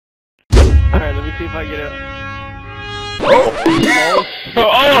Alright, let me see if I get it. Oh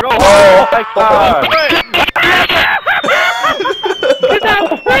my god! Get that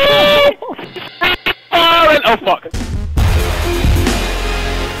oh fuck!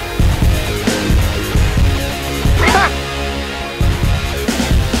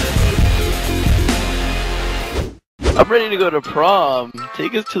 I'm ready to go to prom.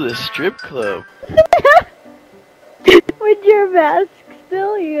 Take us to the strip club. With your mask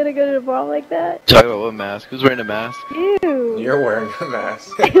still? You gonna go to the prom like that? Talk about what mask? Who's wearing a mask? Ew. You're wearing a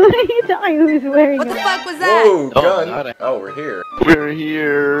mask. What are you talking? Who's wearing What a the mask? fuck was that? Whoa, gun! God, Oh, we're here. We're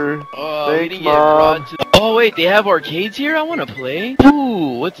here. Oh, Thanks, we didn't Mom. get brought to... Oh wait, they have arcades here? I wanna play.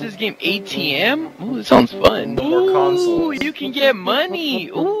 Ooh, what's this game? ATM? Ooh, this sounds fun. More Ooh, consoles. you can get money.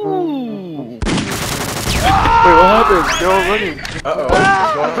 Ooh. Wait, what happened? They're all running.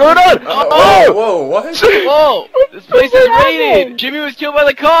 Uh-oh. Hold on! Oh! Whoa, what? Whoa! This place is raided! Jimmy was killed by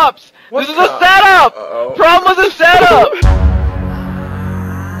the cops! What This is cop? a setup! Uh-oh. Prom was a setup!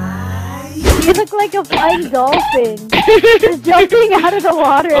 You look like a flying dolphin. Just jumping out of the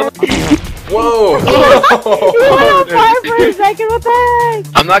water. Whoa! You went on fire for a second, what the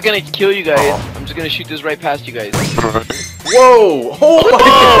heck? I'm not gonna kill you guys. I'm just gonna shoot this right past you guys. Whoa! Oh my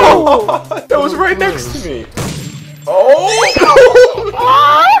god! That was right next to me! Oh!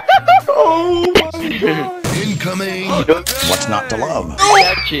 Oh my god! Incoming! What's not to love?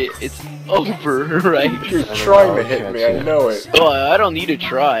 Catch it. It's over, right? You're trying to hit me, I know it. Oh, I don't need to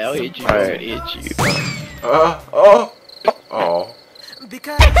try. I'll hit you. I'll Alright. hit you. Oh! Whoa!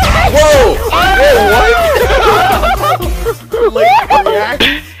 Whoa, what?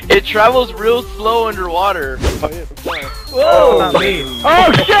 Reaction. It travels real slow underwater. Whoa! Oh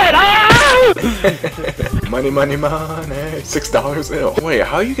shit! Ah! Money, money, money. $6 ill. Wait,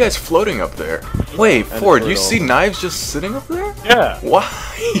 how are you guys floating up there? Wait, Ford, you see Knives just sitting up there? Yeah. Why?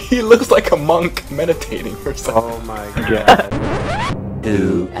 He looks like a monk meditating or something. Oh my god.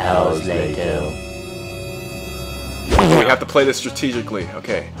 2 hours later. We have to play this strategically.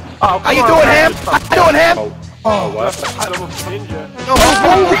 Okay. Oh, How you doing, Ham? How you doing, Ham? Oh, what? Ninja.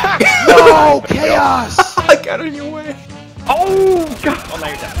 No, chaos! I got in your way. Oh god! Oh, now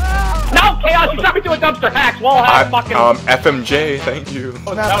you're dead. No, Chaos! You shot me through a dumpster. Hacks. Wall hack. Fucking. FMJ, thank you.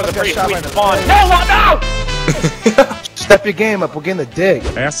 Oh, That was a pretty sweet right spawn. No! Step your game up. We're getting the dig.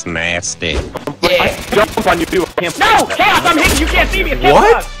 That's nasty. I jump on you too. No! Chaos! I'm hitting you. Can't see me. It's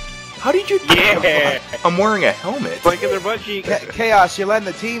What? How did you do Yeah. that? I'm wearing a helmet. Like in their butt cheek. Chaos, you're letting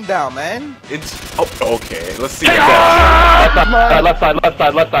the team down, man. It's okay. Let's see. That. Left side,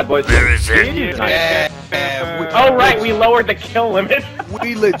 boys. Oh right, we lowered the kill limit.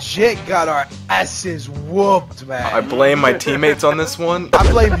 We legit got our asses whooped, man. I blame my teammates on this one. I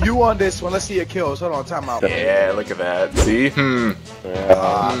blame you on this one. Let's see your kills. Hold on, time out. Yeah, look at that. See? Chaos,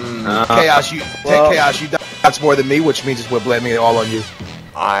 you Chaos, you that's more than me, which means we're blaming it all on you.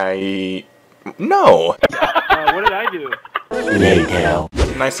 No. What did I do? Later.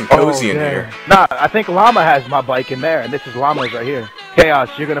 Nice and cozy in here. Nah, I think Llama has my bike in there, and this is Llama's right here. Chaos,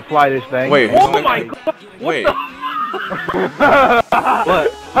 you're gonna fly this thing. Wait. Oh my god! Wait. What?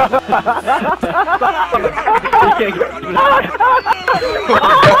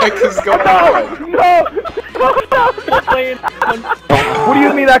 What the heck is going on? What do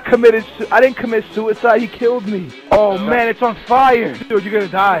you mean I didn't commit suicide, he killed me. Oh man, it's on fire. Dude, you're gonna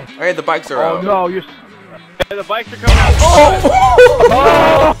die. Hey, the bikes are Oh out. no, you're... The bikes are coming out.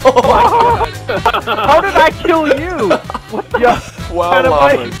 How did I kill you? What the... Wow,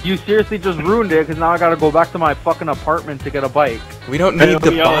 Llama. You seriously just ruined it, because now I gotta go back to my fucking apartment to get a bike. We don't need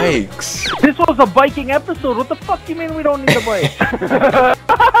the bikes. This was a biking episode, what the fuck you mean we don't need a bike?